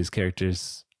follow these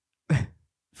characters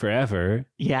forever.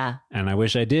 Yeah. And I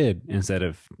wish I did, instead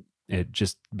of it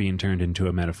just being turned into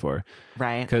a metaphor.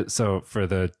 Right. So for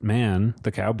the man,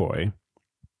 the cowboy,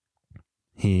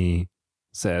 he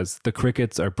says, the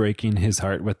crickets are breaking his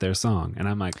heart with their song. And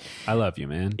I'm like, I love you,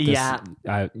 man.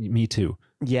 Me too.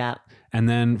 Yeah. And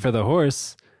then for the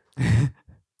horse,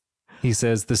 he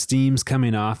says, the steam's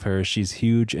coming off her. She's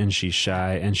huge and she's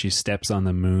shy, and she steps on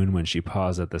the moon when she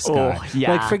paws at the sky. Oh,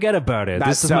 yeah. Like, forget about it.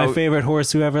 That's This is my favorite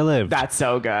horse who ever lived. That's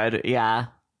so good. Yeah.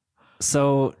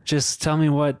 So just tell me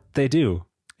what they do.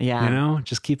 Yeah. You know,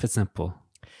 just keep it simple.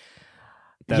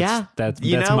 That's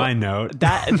my note.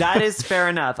 that is fair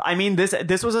enough. I mean,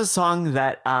 this was a song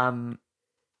that I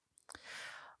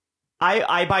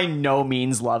by no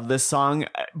means love this song,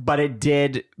 but it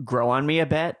did grow on me a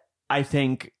bit, I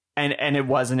think, and it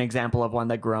was an example of one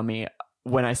that grew on me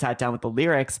when I sat down with the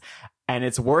lyrics. And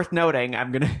it's worth noting,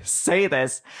 I'm gonna say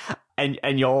this, and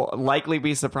you'll likely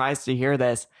be surprised to hear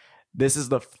this. This is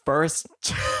the first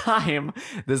time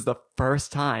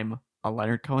a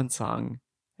Leonard Cohen song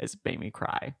has made me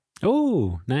cry.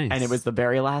 Oh, nice. And it was the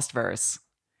very last verse.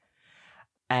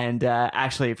 And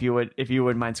actually, if you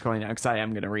would mind scrolling down, because I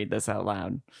am going to read this out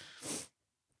loud.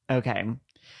 Okay.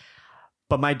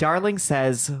 But my darling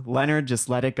says, Leonard, just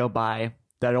let it go by.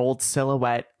 That old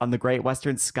silhouette on the great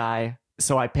western sky.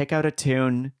 So I pick out a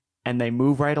tune, and they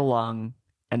move right along,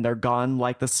 and they're gone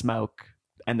like the smoke,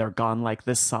 and they're gone like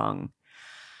this song.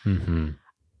 Mm-hmm.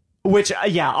 Which,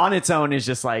 yeah, on its own is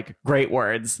just like great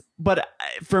words. But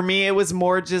for me, it was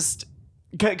more just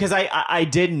because I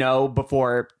did know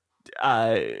before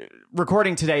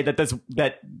recording today that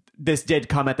this did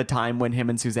come at the time when him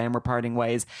and Suzanne were parting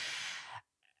ways.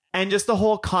 And just the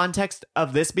whole context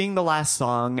of this being the last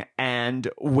song, and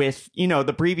with,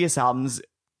 the previous albums,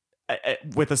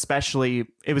 with especially,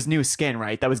 it was New Skin,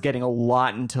 right? That was getting a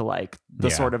lot into like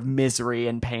the sort of misery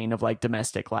and pain of like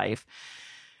domestic life.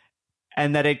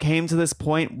 And that it came to this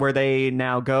point where they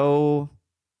now go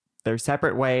their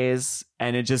separate ways,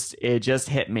 and it just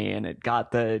hit me, and it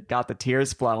got the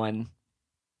tears flowing.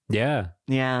 Yeah.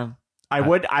 Yeah.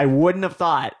 I wouldn't have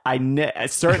thought.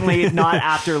 Certainly not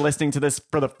after listening to this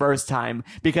for the first time,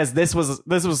 because this was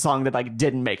a song that like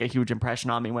didn't make a huge impression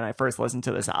on me when I first listened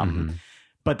to this album. Mm-hmm.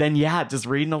 But then just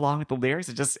reading along with the lyrics,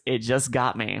 it just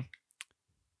got me.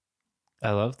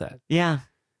 I love that. Yeah.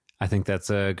 I think that's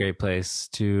a great place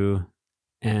to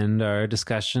end our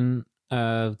discussion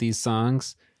of these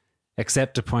songs,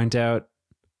 except to point out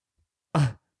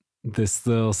this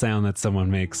little sound that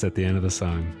someone makes at the end of the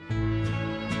song.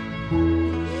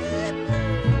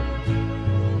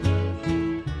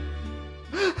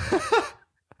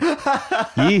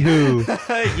 Yee-hoo.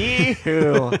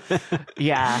 Yee-hoo.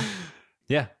 Yeah.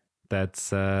 Yeah.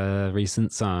 That's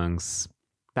recent songs.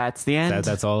 That's the end.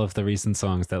 That's all of the recent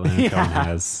songs that Leonard Cohen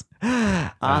has.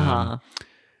 Uh-huh.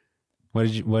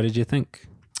 What did you think?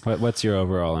 What's your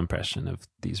overall impression of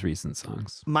these recent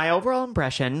songs? My overall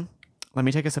impression, let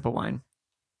me take a sip of wine.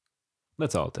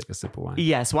 Let's all take a sip of wine.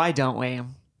 Yes, why don't we?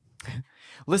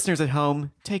 Listeners at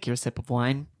home, take your sip of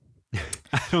wine.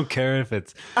 I don't care if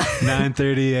it's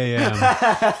 9:30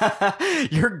 a.m.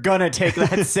 You're gonna take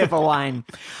that sip of wine.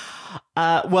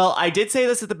 Well, I did say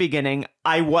this at the beginning.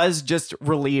 I was just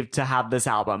relieved to have this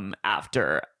album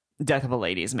after Death of a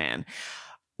Ladies' Man.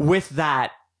 With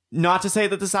that, not to say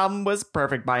that this album was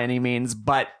perfect by any means,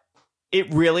 but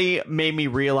it really made me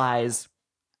realize,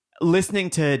 listening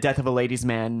to Death of a Ladies'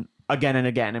 Man again and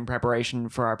again in preparation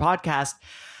for our podcast,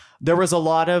 there was a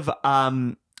lot of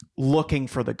looking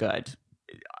for the good.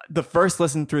 The first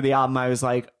listen through the album, I was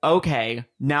like, okay,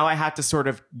 now I have to sort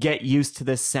of get used to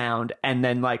this sound, and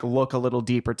then like look a little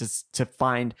deeper to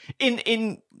find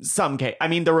in some case. I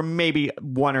mean, there were maybe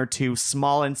one or two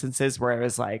small instances where I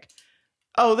was like,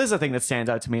 oh, this is a thing that stands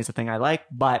out to me as a thing I like,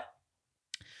 but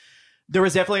there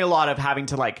was definitely a lot of having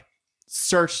to like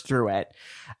search through it.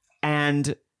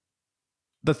 And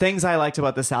the things I liked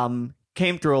about this album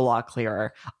came through a lot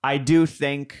clearer. I do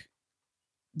think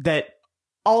that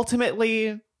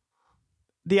ultimately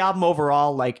the album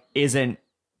overall like isn't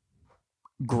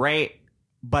great,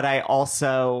 but I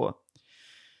also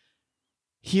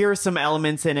hear some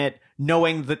elements in it,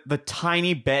 knowing that the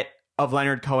tiny bit of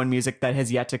Leonard Cohen music that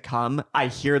has yet to come, I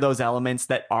hear those elements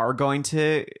that are going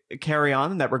to carry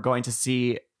on, that we're going to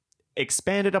see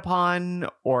expanded upon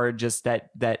or just that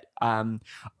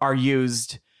are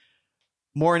used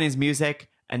more in his music,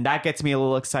 and that gets me a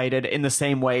little excited. In the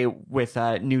same way with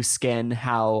New Skin,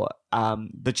 how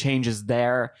the changes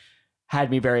there had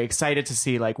me very excited to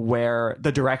see like where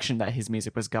the direction that his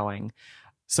music was going.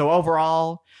 So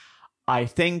overall, I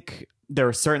think there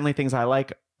are certainly things I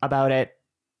like about it.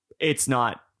 It's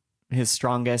not his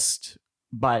strongest,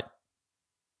 but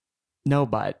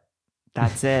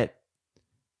that's it.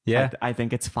 Yeah. I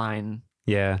think it's fine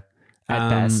Yeah. at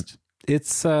best.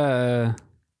 It's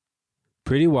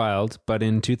pretty wild, but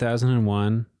in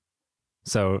 2001,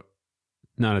 so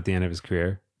not at the end of his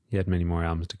career, he had many more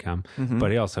albums to come, Mhm.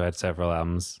 but he also had several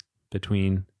albums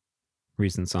between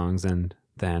recent songs and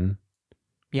then,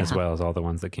 Yeah, as well as all the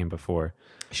ones that came before.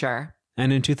 sure.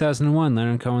 And in 2001,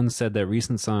 Leonard Cohen said that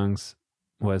Recent Songs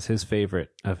was his favorite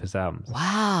of his albums.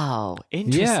 Wow,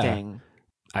 interesting.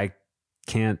 I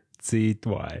can't see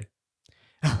why.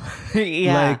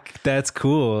 Yeah. Like, that's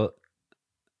cool.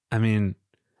 I mean,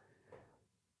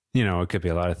 you know, it could be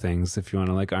a lot of things if you want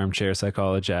to like armchair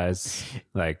psychologize.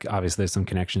 Like, obviously there's some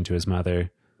connection to his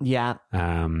mother. Yeah.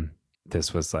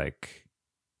 This was like,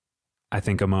 I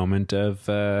think, a moment of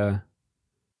a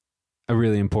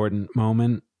really important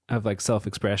moment of like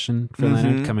self-expression for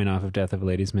Leonard, coming off of Death of a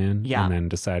Ladies Man. Yeah. And then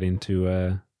deciding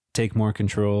to take more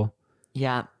control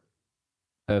Yeah.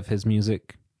 of his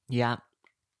music. Yeah.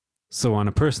 So on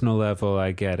a personal level,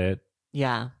 I get it.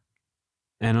 Yeah.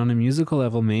 And on a musical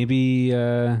level, maybe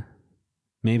I'm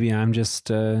just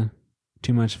too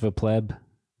much of a pleb,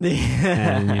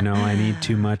 and you know, I need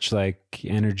too much like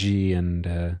energy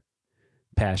and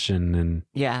passion and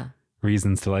Yeah.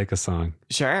 reasons to like a song.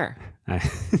 Sure.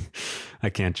 I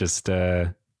can't just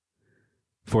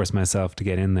force myself to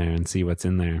get in there and see what's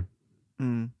in there.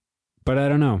 Mm. But I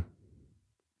don't know.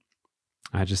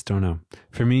 I just don't know.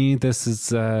 For me, this is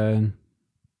the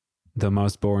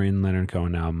most boring Leonard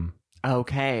Cohen album.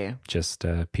 Okay. Just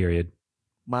period.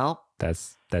 Well,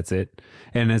 That's it.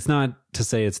 And it's not to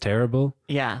say it's terrible.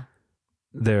 yeah.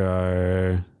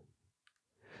 There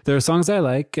are songs I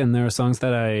like, and there are songs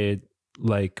that I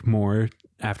like more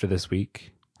after this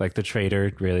week. Like The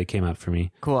Traitor really came up for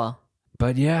me. Cool.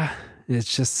 But yeah,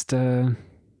 it's just I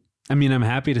mean, I'm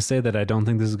happy to say that I don't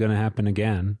think this is going to happen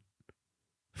again.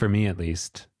 For me, at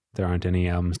least. There aren't any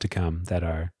albums to come that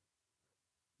are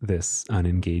this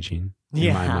unengaging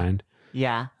in my mind.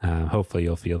 Yeah. Hopefully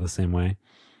you'll feel the same way.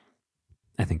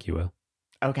 I think you will.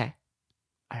 Okay.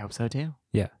 I hope so too.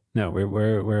 Yeah. No,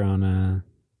 we're on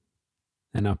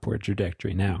an upward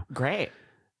trajectory now. Great.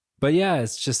 But yeah,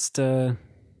 it's just not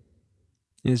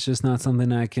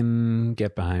something I can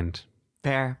get behind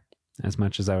Fair. as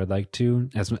much as I would like to.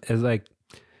 As like,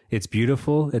 it's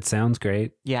beautiful, it sounds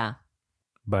great, Yeah.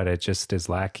 but it just is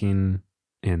lacking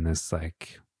in this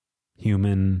like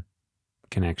human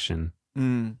connection.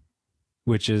 Mm.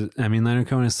 Which is, I mean, Leonard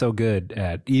Cohen is so good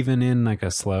at, even in like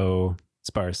a slow,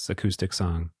 sparse acoustic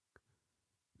song,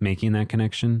 making that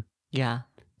connection. Yeah.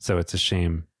 So it's a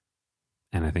shame,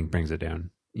 and I think brings it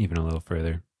down even a little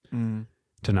further Mm.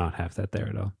 to not have that there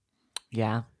at all.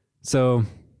 Yeah. So,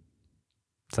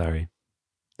 sorry.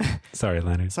 Sorry,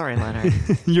 Leonard. Sorry, Leonard.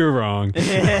 You're wrong.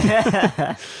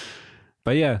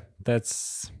 But yeah,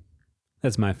 that's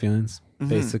my feelings,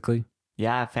 basically.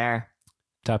 Yeah, fair.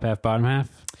 Top half, bottom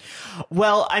half.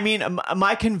 Well, I mean,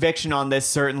 my conviction on this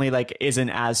certainly like isn't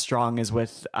as strong as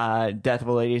with Death of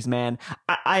a Ladies Man.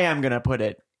 I am gonna put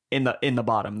it in the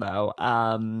bottom though.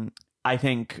 I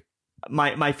think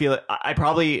my feel I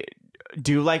probably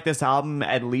do like this album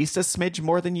at least a smidge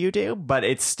more than you do, but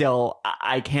it's still,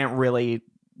 I can't really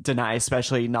deny,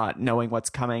 especially not knowing what's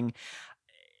coming.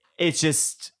 It's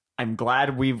just, I'm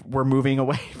glad we're moving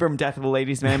away from Death of a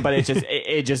Ladies Man, but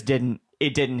it just didn't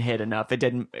hit enough. It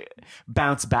didn't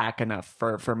bounce back enough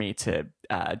for me to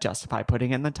justify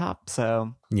putting it in the top.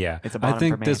 So yeah, it's a bottom I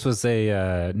think for me. this was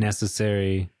a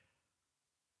necessary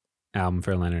album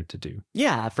for Leonard to do.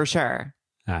 Yeah, for sure.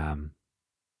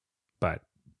 But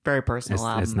Very personal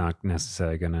album. it's not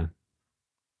necessarily gonna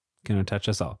touch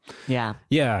us all. Yeah.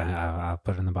 Yeah, I'll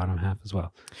put it in the bottom half as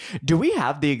well. Do we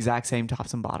have the exact same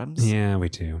tops and bottoms? Yeah, we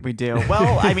do. We do.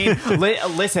 Well, I mean,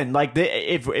 listen, like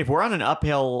if we're on an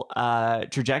uphill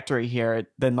trajectory here,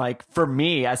 then like for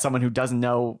me as someone who doesn't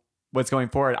know what's going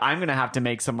forward, I'm going to have to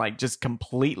make some like just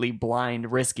completely blind,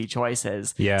 risky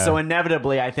choices. Yeah. So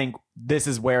inevitably, I think this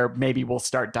is where maybe we'll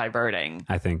start diverting.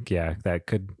 I think, yeah, that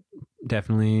could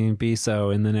definitely be so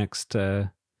in the next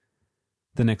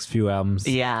few albums.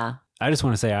 Yeah. I just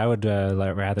want to say I would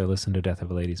rather listen to Death of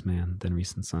a Ladies Man than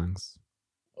Recent Songs.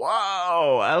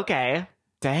 Whoa. Okay.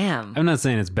 Damn. I'm not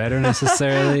saying it's better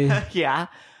necessarily, Yeah.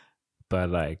 but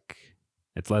like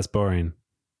it's less boring.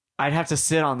 I'd have to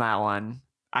sit on that one.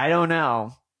 I don't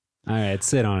know. All right,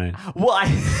 sit on it. Well,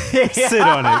 Sit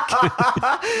on it.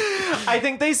 I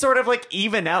think they sort of like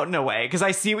even out in a way because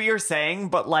I see what you're saying,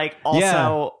 but like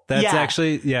also, that's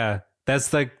actually that's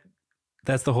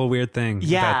the whole weird thing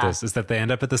about this is that they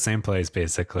end up at the same place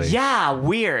basically. Yeah,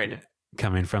 weird.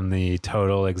 Coming from the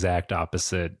total exact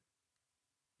opposite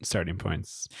starting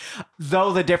points.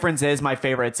 Though the difference is my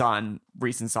favorites on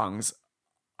recent songs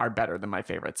are better than my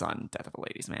favorites on Death of a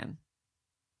Ladies Man.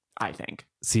 I think.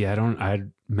 See, I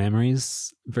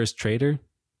Memories versus Traitor.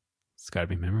 It's got to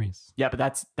be Memories. Yeah, but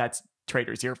that's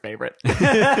Traitor's your favorite.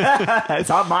 It's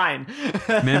not mine.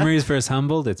 Memories versus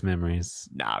Humbled. It's Memories.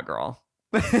 Nah, girl.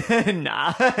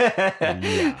 Nah.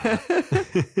 Yeah.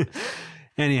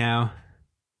 Anyhow.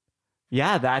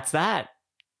 Yeah, that's that.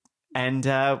 And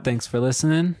thanks for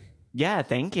listening. Yeah,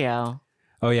 thank you.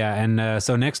 Oh yeah, and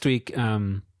so next week,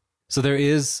 so there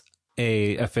is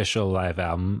a official live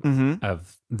album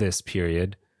of this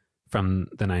period from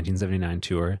the 1979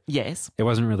 tour. Yes. It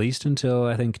wasn't released until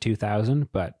I think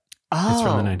 2000, but it's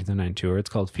from the 1979 tour. It's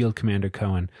called Field Commander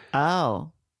Cohen.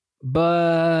 Oh.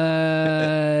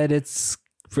 But it's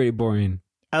pretty boring.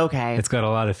 Okay. It's got a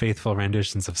lot of faithful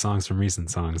renditions of songs from recent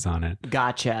songs on it.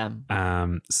 Gotcha.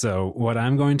 So what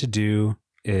I'm going to do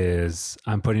is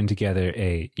I'm putting together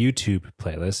a YouTube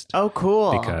playlist. Oh,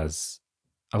 cool. Because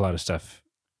a lot of stuff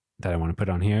that I want to put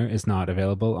on here is not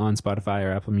available on Spotify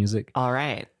or Apple Music. All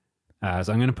right.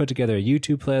 So I'm going to put together a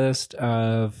YouTube playlist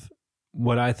of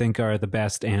what I think are the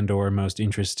best and or most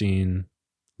interesting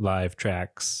live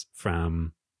tracks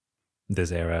from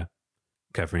this era,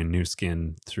 covering New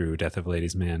Skin through Death of a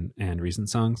Ladies Man and recent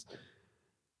songs.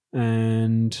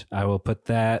 And I will put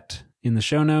that in the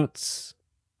show notes.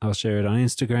 I'll share it on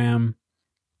Instagram.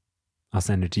 I'll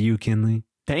send it to you, Kinley.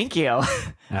 Thank you.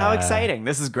 How exciting.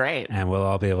 This is great. And we'll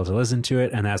all be able to listen to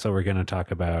it. And that's what we're going to talk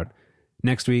about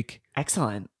next week.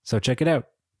 Excellent. So check it out.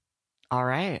 All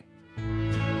right.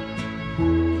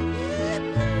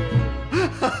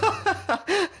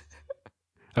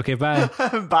 Okay, bye.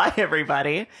 Bye,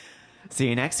 everybody. See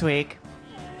you next week.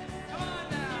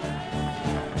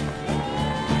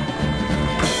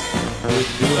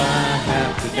 Do I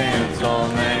have to dance all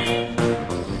night?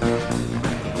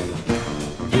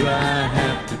 Do I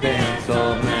have to dance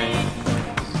all night?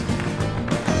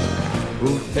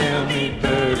 Who tell me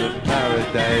bird of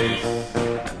paradise?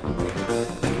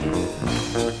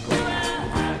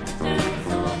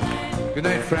 Good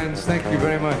night, friends. Thank you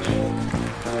very much.